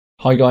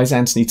Hi guys,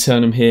 Anthony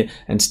Turnham here,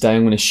 and today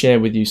I'm going to share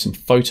with you some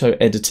photo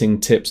editing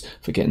tips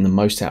for getting the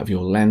most out of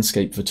your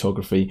landscape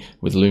photography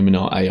with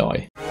Luminar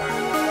AI.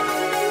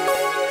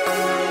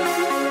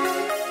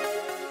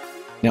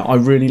 Now, I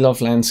really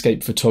love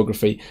landscape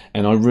photography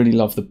and I really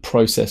love the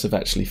process of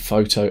actually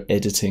photo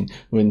editing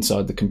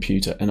inside the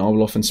computer, and I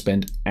will often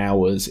spend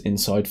hours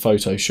inside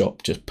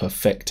Photoshop just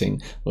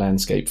perfecting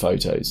landscape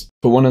photos.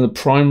 But one of the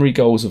primary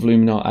goals of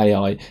Luminar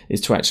AI is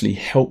to actually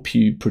help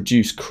you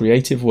produce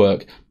creative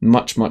work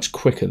much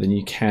quicker than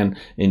you can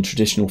in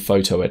traditional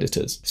photo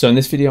editors. So in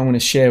this video I'm going to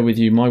share with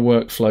you my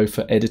workflow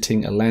for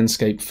editing a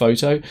landscape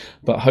photo,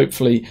 but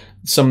hopefully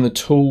some of the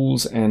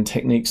tools and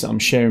techniques that I'm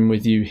sharing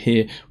with you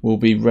here will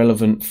be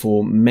relevant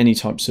for many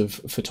types of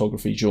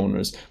photography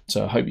genres.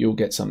 So I hope you'll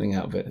get something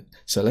out of it.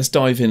 So let's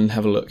dive in and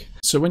have a look.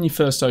 So when you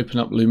first open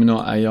up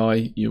Luminar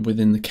AI, you're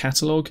within the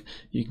catalog.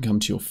 You can come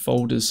to your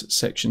folders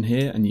section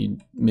here and you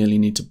merely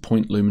need to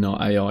point Luminar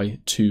AI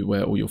to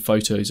where all your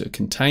photos are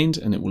contained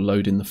and it will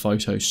load in the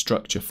photo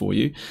structure for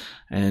you.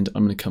 And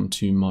I'm going to come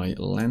to my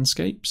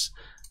landscapes,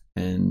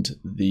 and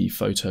the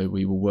photo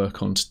we will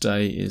work on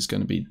today is going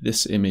to be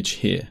this image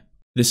here.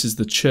 This is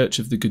the Church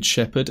of the Good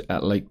Shepherd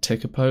at Lake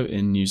Tekapo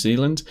in New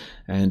Zealand,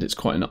 and it's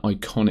quite an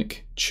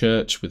iconic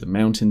church with the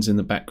mountains in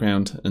the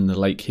background and the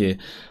lake here.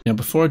 Now,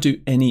 before I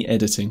do any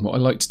editing, what I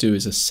like to do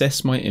is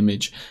assess my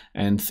image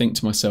and think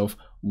to myself,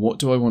 what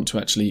do I want to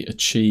actually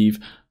achieve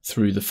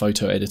through the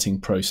photo editing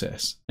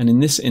process? And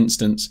in this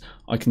instance,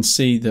 I can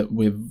see that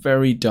we're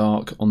very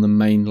dark on the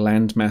main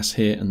landmass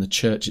here and the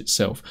church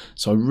itself.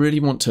 So I really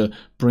want to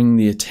bring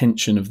the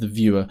attention of the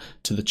viewer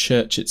to the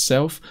church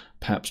itself,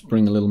 perhaps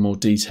bring a little more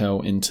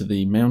detail into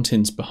the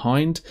mountains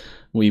behind.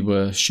 We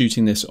were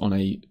shooting this on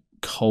a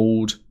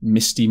cold,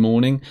 misty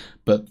morning,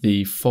 but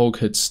the fog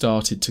had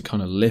started to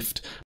kind of lift.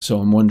 So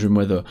I'm wondering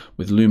whether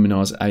with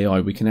Luminar's AI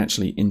we can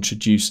actually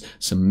introduce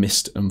some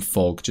mist and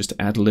fog, just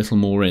to add a little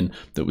more in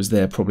that was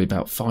there probably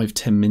about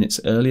 5-10 minutes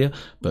earlier,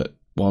 but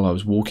while I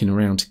was walking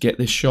around to get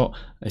this shot,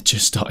 it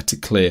just started to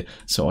clear.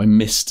 So I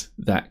missed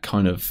that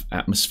kind of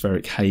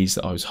atmospheric haze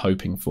that I was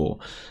hoping for.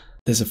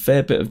 There's a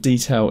fair bit of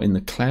detail in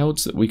the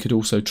clouds that we could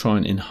also try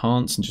and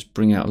enhance and just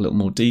bring out a little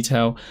more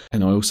detail.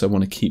 And I also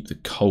want to keep the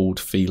cold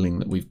feeling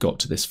that we've got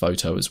to this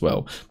photo as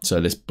well.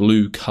 So this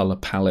blue color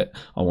palette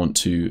I want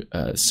to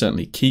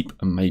certainly keep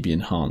and maybe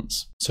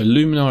enhance. So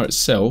Luminar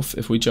itself,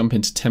 if we jump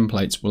into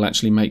templates, will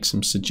actually make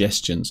some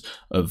suggestions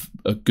of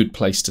a good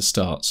place to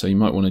start. So you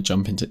might want to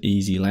jump into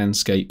easy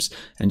landscapes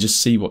and just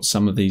see what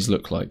some of these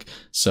look like.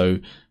 So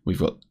we've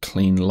got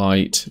clean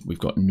light, we've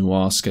got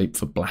noirscape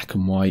for black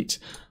and white.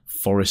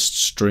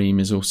 Forest stream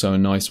is also a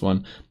nice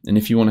one, and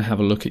if you want to have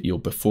a look at your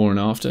before and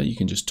after, you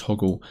can just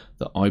toggle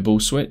the eyeball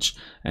switch.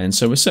 And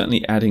so we're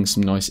certainly adding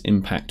some nice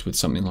impact with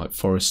something like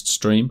forest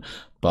stream,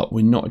 but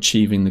we're not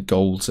achieving the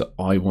goals that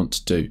I want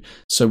to do.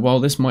 So while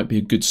this might be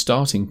a good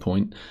starting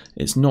point,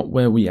 it's not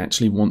where we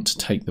actually want to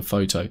take the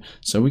photo.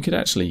 So we could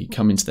actually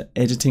come into the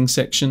editing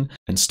section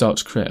and start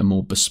to create a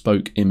more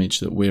bespoke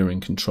image that we're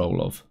in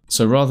control of.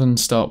 So rather than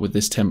start with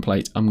this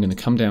template, I'm going to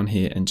come down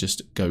here and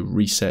just go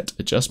reset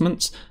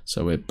adjustments.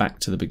 So we're back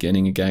to the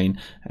beginning again,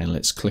 and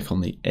let's click on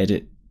the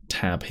edit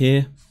tab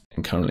here.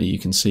 And currently you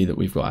can see that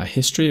we've got our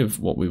history of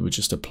what we were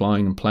just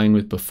applying and playing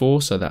with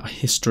before. So that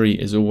history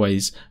is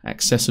always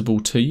accessible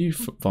to you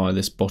via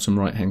this bottom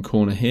right hand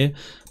corner here,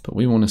 but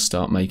we want to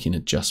start making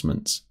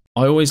adjustments.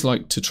 I always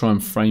like to try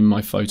and frame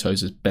my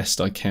photos as best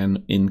I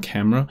can in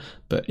camera,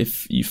 but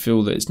if you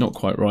feel that it's not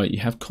quite right, you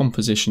have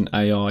composition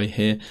AI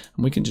here, and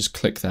we can just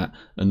click that,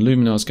 and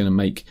Luminar is going to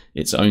make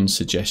its own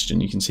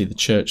suggestion. You can see the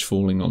church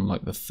falling on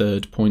like the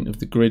third point of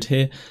the grid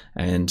here,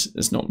 and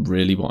it's not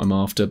really what I'm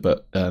after,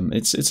 but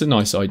it's a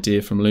nice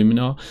idea from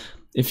Luminar.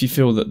 If you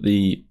feel that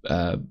the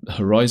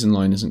horizon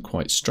line isn't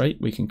quite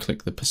straight, we can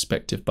click the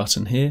perspective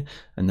button here,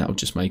 and that will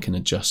just make an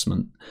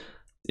adjustment.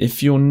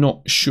 If you're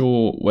not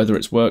sure whether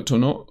it's worked or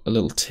not, a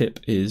little tip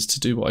is to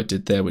do what I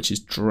did there, which is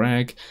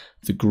drag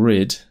the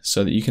grid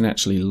so that you can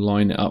actually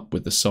line it up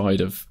with the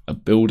side of a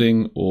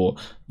building or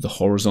the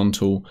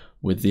horizontal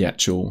with the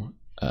actual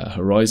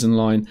horizon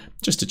line,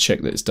 just to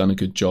check that it's done a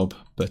good job.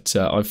 But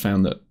I've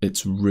found that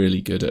it's really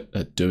good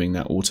at doing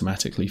that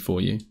automatically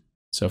for you.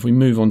 So if we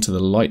move on to the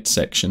light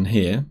section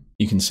here,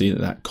 you can see that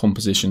that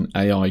composition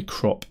AI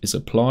crop is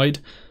applied.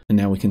 And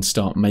now we can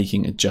start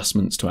making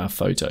adjustments to our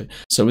photo.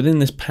 So within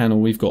this panel,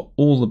 we've got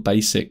all the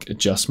basic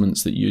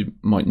adjustments that you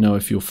might know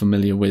if you're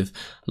familiar with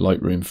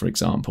Lightroom, for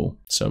example.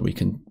 So we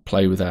can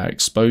play with our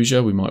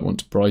exposure. We might want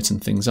to brighten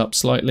things up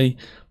slightly.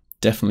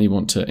 Definitely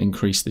want to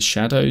increase the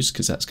shadows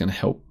because that's going to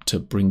help to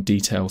bring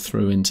detail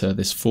through into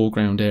this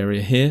foreground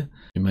area here.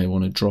 We may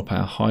want to drop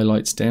our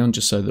highlights down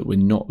just so that we're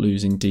not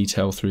losing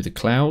detail through the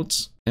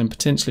clouds. And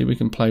potentially we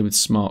can play with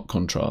smart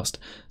contrast.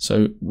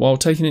 So while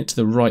taking it to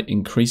the right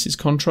increases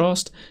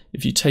contrast,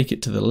 if you take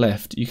it to the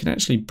left, you can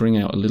actually bring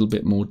out a little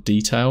bit more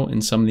detail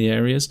in some of the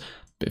areas.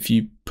 But if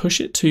you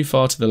push it too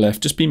far to the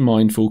left, just be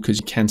mindful because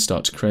you can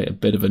start to create a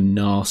bit of a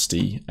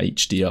nasty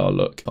HDR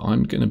look. But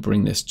I'm going to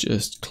bring this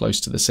just close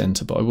to the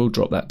center, but I will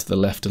drop that to the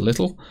left a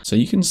little. So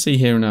you can see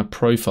here in our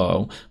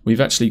profile,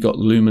 we've actually got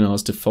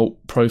Luminar's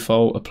default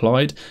profile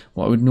applied.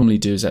 What I would normally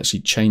do is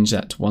actually change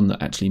that to one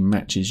that actually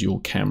matches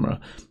your camera.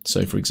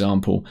 So for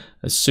example,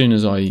 as soon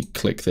as I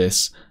click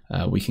this,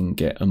 we can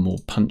get a more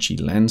punchy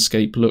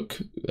landscape look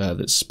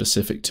that's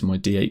specific to my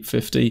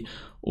D850,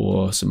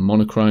 or some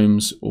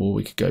monochromes, or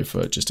we could go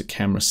for just a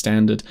camera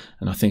standard,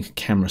 and I think a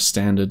camera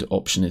standard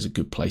option is a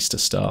good place to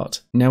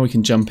start. Now we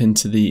can jump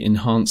into the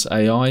Enhance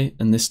AI,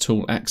 and this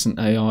tool, Accent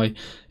AI,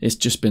 it's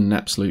just been an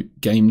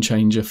absolute game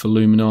changer for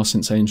Luminar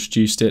since they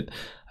introduced it.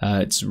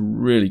 It's a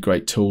really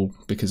great tool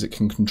because it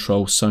can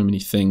control so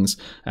many things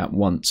at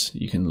once.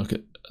 You can look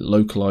at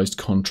localized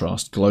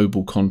contrast,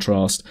 global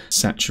contrast,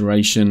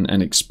 saturation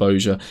and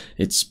exposure.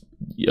 It's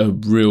a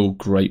real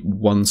great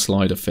one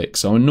slider fix.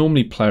 So I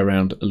normally play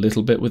around a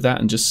little bit with that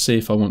and just see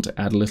if I want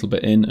to add a little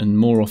bit in, and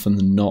more often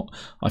than not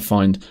I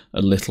find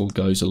a little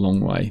goes a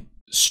long way.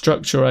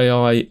 Structure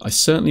AI, I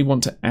certainly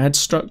want to add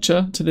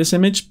structure to this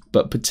image,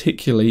 but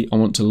particularly I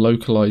want to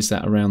localize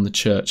that around the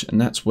church, and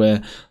that's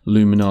where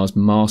Luminar's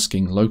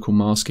masking, local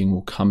masking,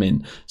 will come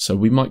in. So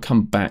we might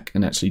come back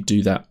and actually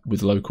do that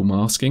with local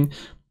masking,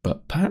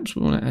 but perhaps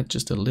we want to add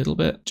just a little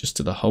bit just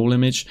to the whole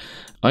image.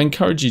 I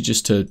encourage you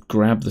just to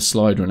grab the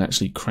slider and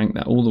actually crank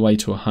that all the way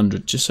to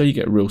 100, just so you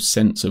get a real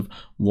sense of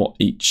what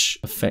each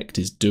effect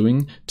is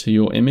doing to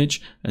your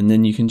image, and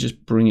then you can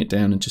just bring it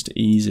down and just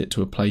ease it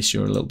to a place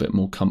you're a little bit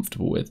more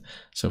comfortable with.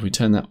 So if we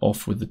turn that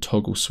off with the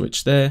toggle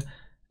switch there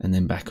and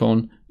then back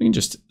on, we can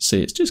just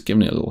see it's just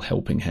giving it a little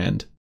helping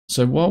hand.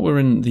 So while we're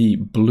in the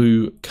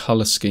blue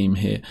color scheme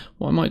here,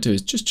 what I might do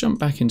is just jump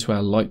back into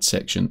our light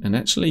section and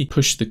actually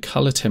push the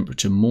color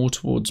temperature more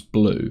towards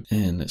blue.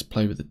 And let's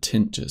play with the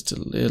tint just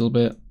a little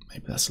bit.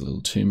 Maybe that's a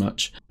little too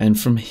much. And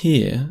from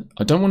here,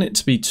 I don't want it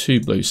to be too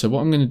blue. So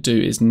what I'm going to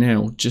do is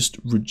now just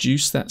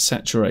reduce that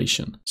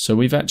saturation. So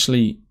we've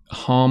actually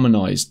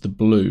harmonized the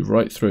blue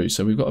right through,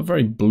 so we've got a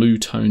very blue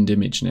toned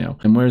image now.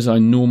 And whereas I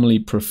normally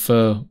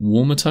prefer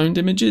warmer toned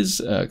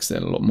images because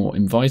they're a lot more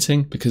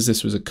inviting, because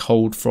this was a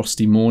cold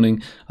frosty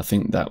morning, I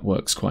think that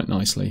works quite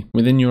nicely.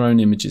 Within your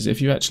own images,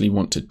 if you actually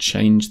want to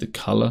change the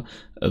color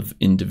of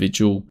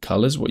individual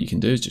colors, what you can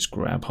do is just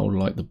grab hold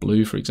like the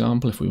blue, for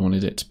example. If we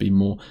wanted it to be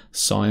more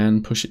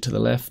cyan, push it to the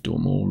left, or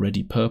more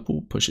reddy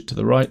purple, push it to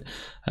the right.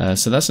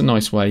 So that's a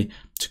nice way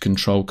to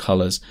control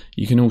colors.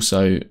 You can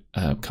also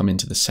come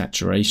into the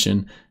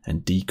saturation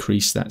and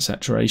decrease that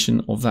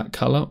saturation of that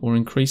color or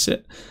increase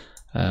it.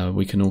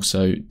 We can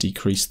also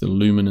decrease the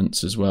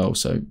luminance as well.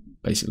 So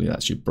basically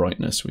that's your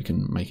brightness. We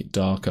can make it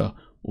darker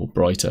or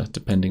brighter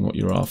depending what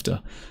you're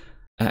after.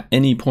 At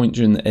any point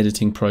during the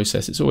editing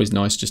process, it's always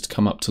nice just to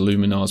come up to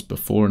Luminar's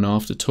before and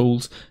after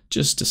tools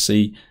just to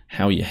see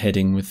how you're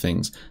heading with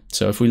things.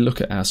 So if we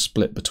look at our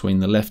split between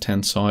the left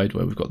hand side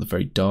where we've got the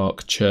very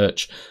dark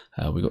church,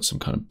 we've got some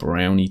kind of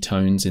browny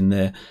tones in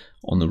there.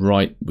 On the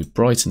right, we've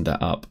brightened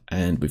that up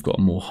and we've got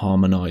a more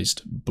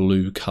harmonized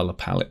blue color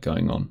palette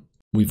going on.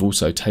 We've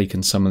also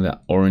taken some of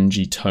that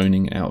orangey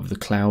toning out of the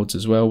clouds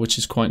as well, which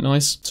is quite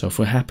nice. So if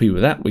we're happy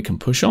with that, we can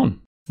push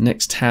on.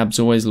 Next tab's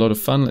always a lot of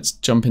fun. Let's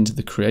jump into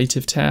the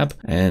creative tab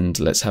and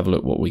let's have a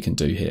look what we can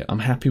do here. I'm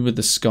happy with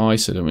the sky,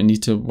 so don't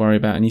need to worry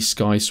about any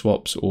sky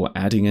swaps or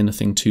adding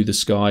anything to the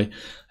sky.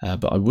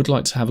 But I would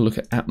like to have a look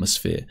at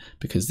atmosphere,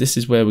 because this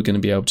is where we're going to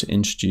be able to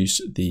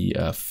introduce the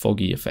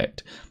foggy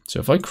effect. So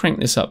if I crank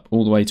this up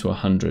all the way to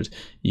 100,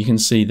 you can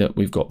see that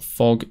we've got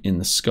fog in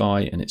the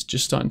sky and it's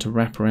just starting to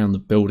wrap around the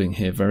building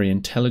here very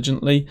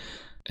intelligently.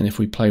 And if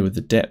we play with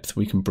the depth,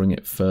 we can bring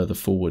it further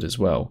forward as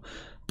well.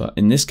 But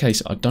in this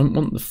case, I don't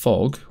want the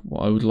fog.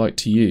 What I would like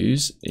to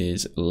use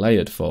is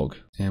layered fog.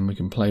 And we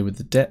can play with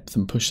the depth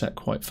and push that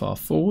quite far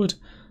forward,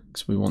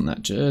 because we want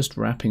that just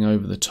wrapping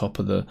over the top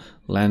of the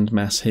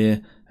landmass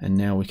here. And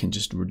now we can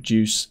just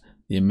reduce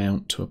the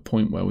amount to a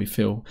point where we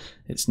feel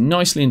it's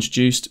nicely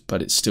introduced,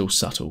 but it's still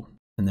subtle.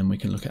 And then we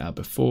can look at our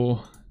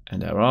before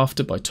and our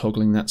after by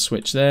toggling that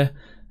switch there.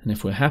 And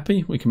if we're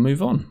happy, we can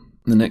move on.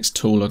 The next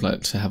tool I'd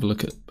like to have a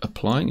look at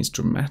applying is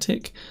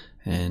dramatic.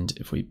 And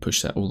if we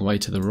push that all the way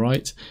to the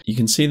right, you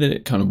can see that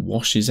it kind of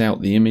washes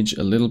out the image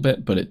a little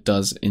bit, but it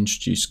does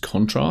introduce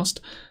contrast.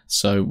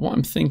 So what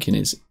I'm thinking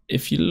is,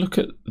 if you look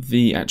at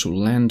the actual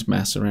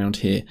landmass around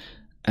here,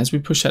 as we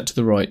push that to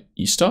the right,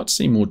 you start to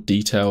see more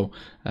detail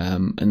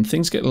and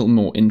things get a little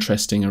more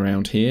interesting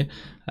around here.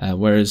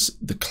 Whereas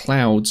the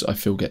clouds, I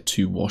feel, get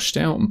too washed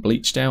out and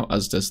bleached out,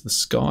 as does the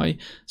sky.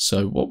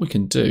 So what we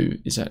can do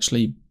is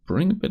actually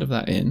bring a bit of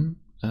that in.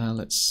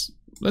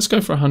 Let's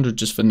go for 100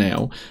 just for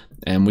now,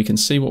 and we can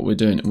see what we're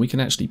doing, and we can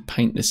actually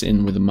paint this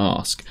in with a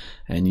mask.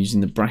 And using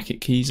the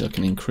bracket keys, I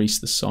can increase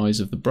the size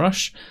of the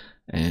brush,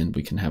 and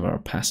we can have our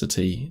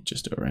opacity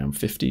just around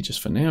 50 just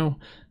for now.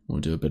 We'll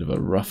do a bit of a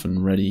rough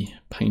and ready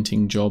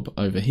painting job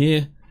over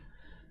here,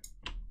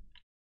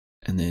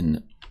 and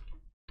then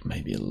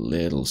maybe a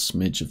little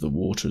smidge of the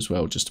water as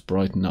well, just to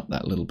brighten up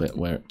that little bit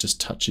where it just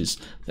touches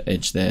the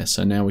edge there.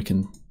 So now we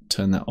can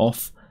turn that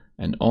off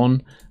and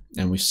on,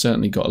 and we've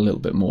certainly got a little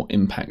bit more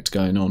impact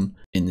going on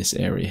in this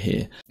area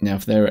here. Now,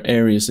 if there are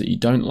areas that you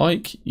don't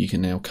like, you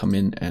can now come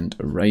in and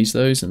erase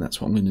those, and that's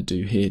what I'm going to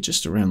do here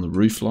just around the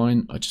roof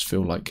line. I just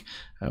feel like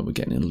we're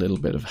getting a little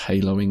bit of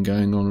haloing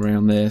going on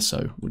around there,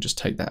 so we'll just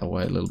take that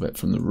away a little bit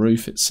from the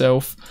roof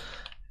itself,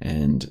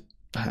 and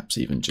perhaps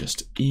even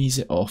just ease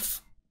it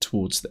off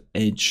towards the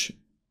edge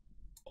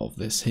of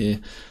this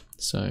here.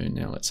 So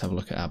now let's have a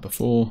look at our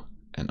before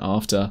and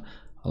after.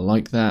 I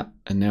like that,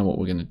 and now what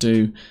we're going to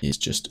do is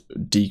just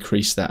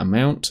decrease that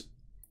amount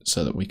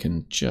so that we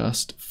can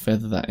just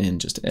feather that in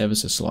just ever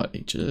so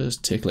slightly,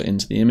 just tickle it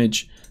into the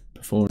image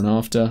before and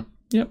after.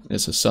 Yep,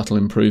 it's a subtle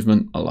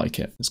improvement. I like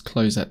it. Let's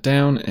close that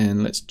down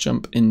and let's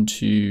jump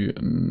into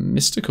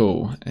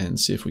Mystical and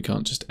see if we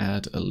can't just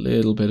add a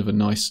little bit of a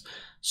nice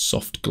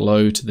soft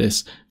glow to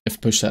this. If I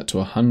push that to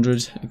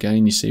 100,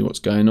 again, you see what's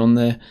going on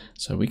there.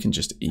 So we can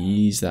just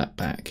ease that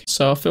back.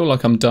 So I feel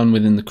like I'm done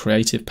within the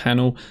creative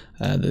panel.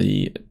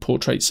 The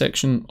portrait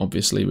section,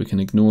 obviously we can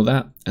ignore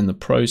that. And the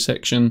pro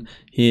section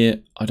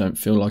here, I don't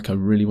feel like I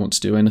really want to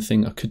do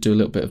anything. I could do a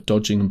little bit of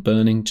dodging and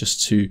burning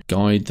just to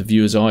guide the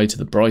viewer's eye to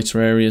the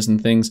brighter areas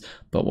and things.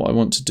 But what I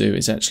want to do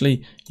is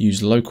actually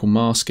use local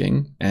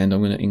masking, and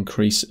I'm going to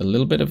increase a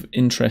little bit of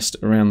interest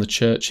around the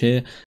church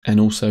here, and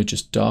also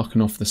just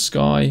darken off the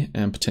sky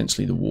and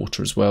potentially the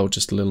water as well,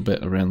 just a little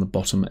bit around the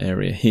bottom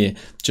area here,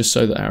 just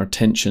so that our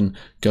attention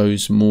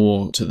goes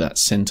more to that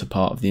center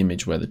part of the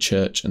image where the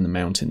church and the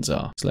mountains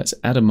are. So let's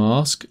add a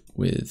mask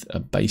with a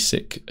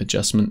basic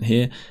adjustment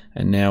here,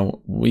 and now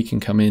we can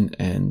come in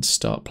and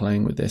start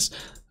playing with this.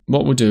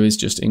 What we'll do is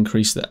just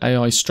increase the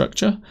AI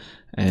structure,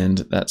 and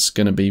that's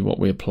going to be what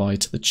we apply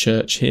to the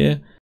church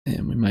here.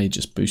 And we may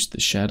just boost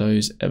the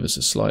shadows ever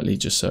so slightly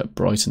just so it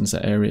brightens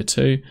that area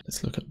too.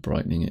 Let's look at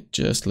brightening it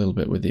just a little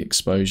bit with the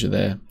exposure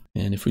there.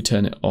 And if we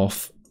turn it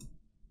off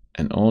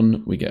and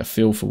on, we get a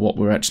feel for what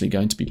we're actually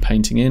going to be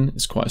painting in.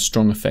 It's quite a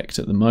strong effect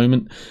at the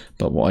moment,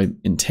 but what I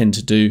intend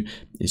to do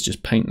is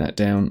just paint that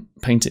down,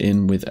 paint it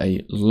in with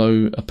a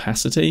low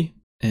opacity,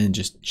 and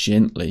just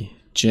gently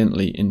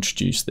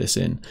introduce this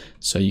in.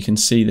 So you can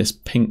see this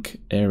pink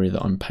area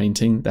that I'm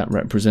painting, that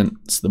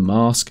represents the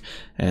mask,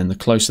 and the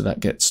closer that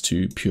gets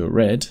to pure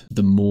red,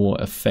 the more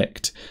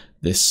effect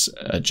this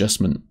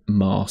adjustment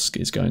mask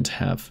is going to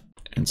have.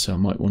 And so I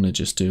might want to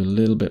just do a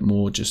little bit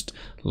more just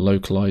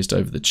localized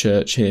over the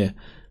church here.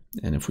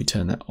 And if we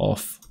turn that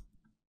off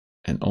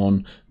and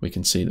on, we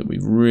can see that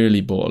we've really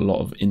brought a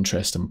lot of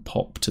interest and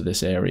pop to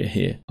this area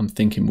here. I'm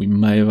thinking we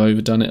may have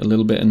overdone it a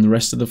little bit in the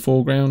rest of the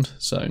foreground,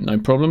 so no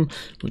problem.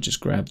 We'll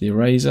just grab the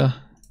eraser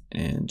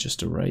and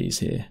just erase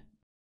here.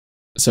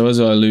 So as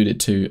I alluded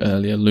to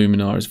earlier,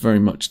 Luminar is very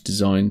much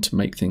designed to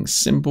make things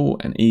simple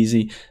and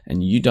easy,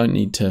 and you don't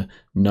need to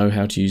know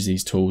how to use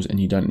these tools, and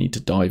you don't need to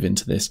dive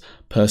into this.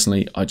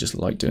 Personally, I just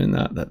like doing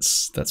that.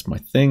 That's my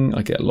thing.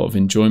 I get a lot of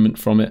enjoyment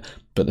from it,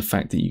 but the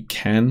fact that you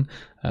can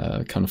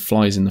kind of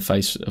flies in the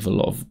face of a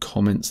lot of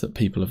comments that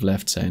people have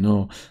left saying,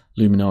 oh,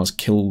 Luminar's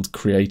killed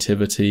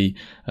creativity,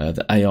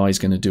 the AI is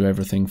going to do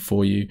everything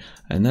for you,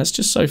 and that's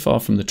just so far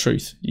from the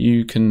truth.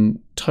 You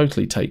can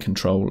totally take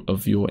control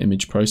of your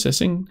image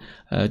processing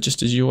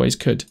just as you always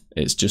could.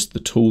 It's just the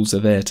tools are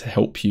there to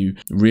help you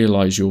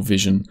realize your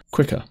vision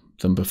quicker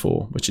than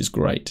before, which is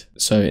great.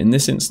 So in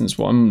this instance,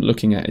 what I'm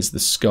looking at is the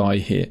sky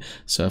here.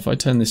 So if I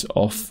turn this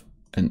off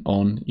and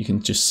on, you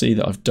can just see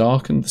that I've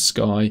darkened the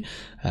sky,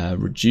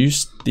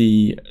 reduced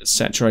the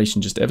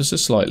saturation just ever so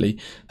slightly.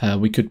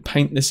 We could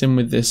paint this in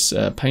with this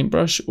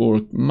paintbrush, or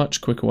a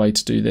much quicker way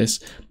to do this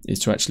is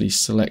to actually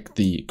select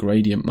the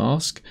gradient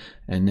mask,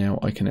 and now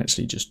I can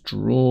actually just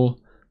draw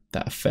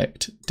that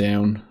effect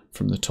down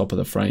from the top of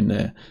the frame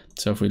there.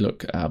 So if we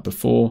look at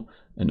before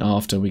and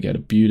after, we get a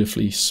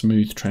beautifully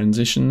smooth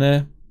transition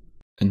there.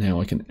 And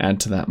now I can add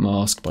to that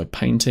mask by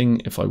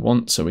painting if I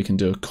want, so we can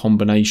do a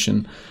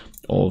combination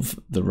of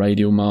the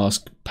radial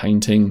mask,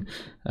 painting,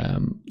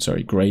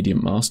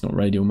 gradient mask, not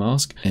radial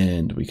mask,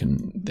 and we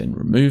can then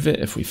remove it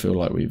if we feel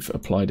like we've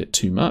applied it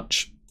too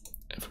much.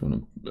 If we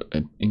want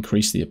to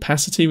increase the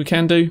opacity, we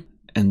can do,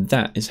 and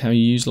that is how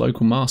you use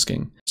local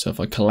masking. So if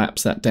I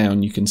collapse that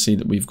down, you can see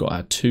that we've got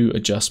our two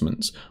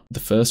adjustments. The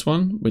first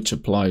one, which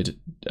applied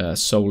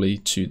solely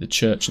to the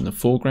church in the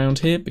foreground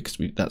here, because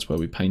that's where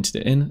we painted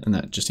it in, and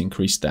that just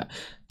increased that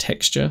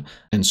texture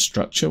and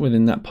structure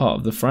within that part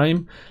of the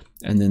frame.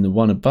 And then the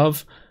one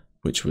above,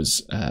 which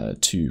was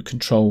to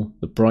control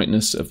the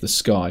brightness of the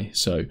sky.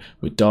 So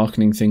we're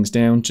darkening things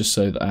down just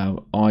so that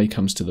our eye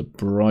comes to the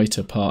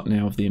brighter part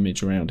now of the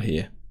image around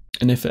here.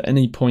 And if at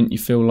any point you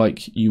feel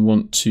like you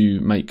want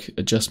to make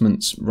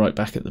adjustments right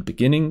back at the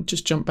beginning,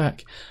 just jump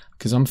back,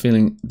 because I'm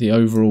feeling the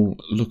overall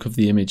look of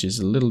the image is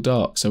a little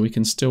dark, so we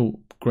can still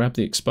grab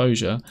the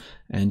exposure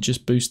and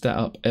just boost that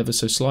up ever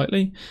so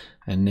slightly.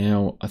 And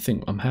now I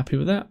think I'm happy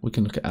with that. We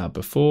can look at our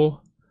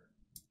before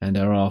and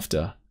our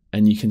after,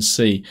 and you can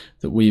see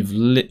that we've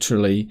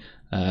literally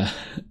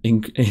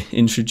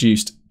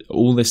introduced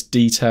all this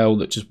detail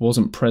that just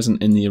wasn't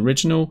present in the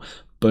original.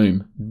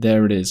 Boom,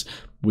 there it is.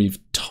 We've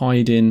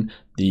tied in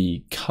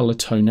the color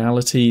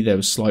tonality. There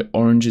was slight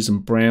oranges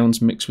and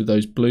browns mixed with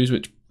those blues,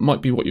 which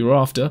might be what you're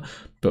after,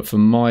 but for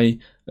my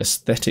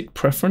aesthetic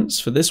preference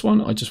for this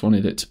one, I just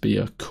wanted it to be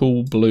a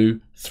cool blue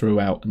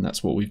throughout, and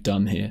that's what we've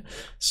done here.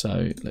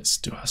 So let's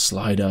do our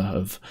slider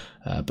of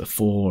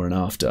before and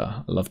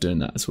after. I love doing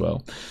that as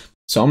well.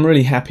 So I'm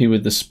really happy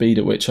with the speed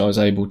at which I was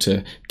able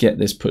to get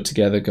this put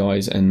together,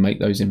 guys, and make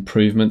those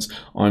improvements.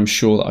 I'm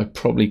sure that I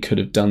probably could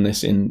have done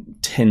this in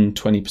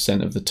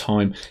 10-20% of the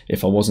time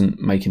if I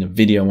wasn't making a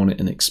video on it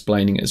and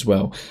explaining it as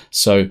well.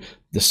 So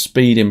the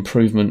speed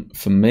improvement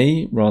for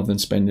me, rather than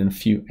spending a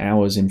few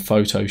hours in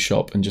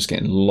Photoshop and just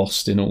getting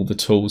lost in all the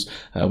tools,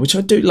 which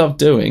I do love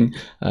doing,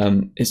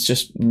 it's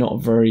just not a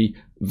very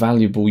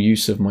valuable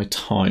use of my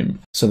time.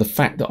 So the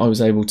fact that I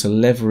was able to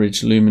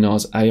leverage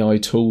Luminar's AI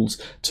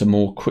tools to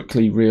more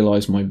quickly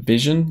realize my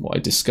vision, what I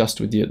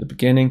discussed with you at the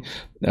beginning,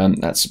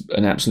 that's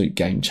an absolute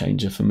game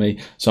changer for me.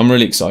 So I'm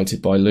really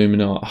excited by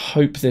Luminar. I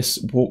hope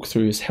this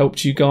walkthrough has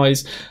helped you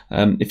guys.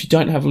 If you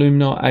don't have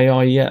Luminar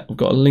AI yet, I've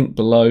got a link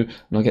below,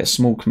 and I get a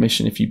small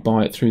commission if you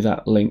buy it through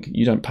that link.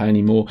 You don't pay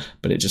any more,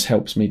 but it just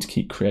helps me to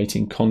keep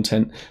creating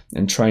content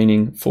and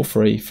training for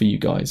free for you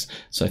guys.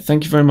 So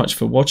thank you very much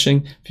for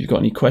watching. If you've got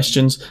any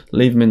questions,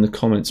 leave them in the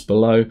comments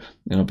below,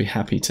 and I'll be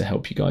happy to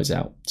help you guys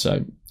out.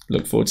 So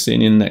look forward to seeing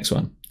you in the next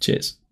one. Cheers.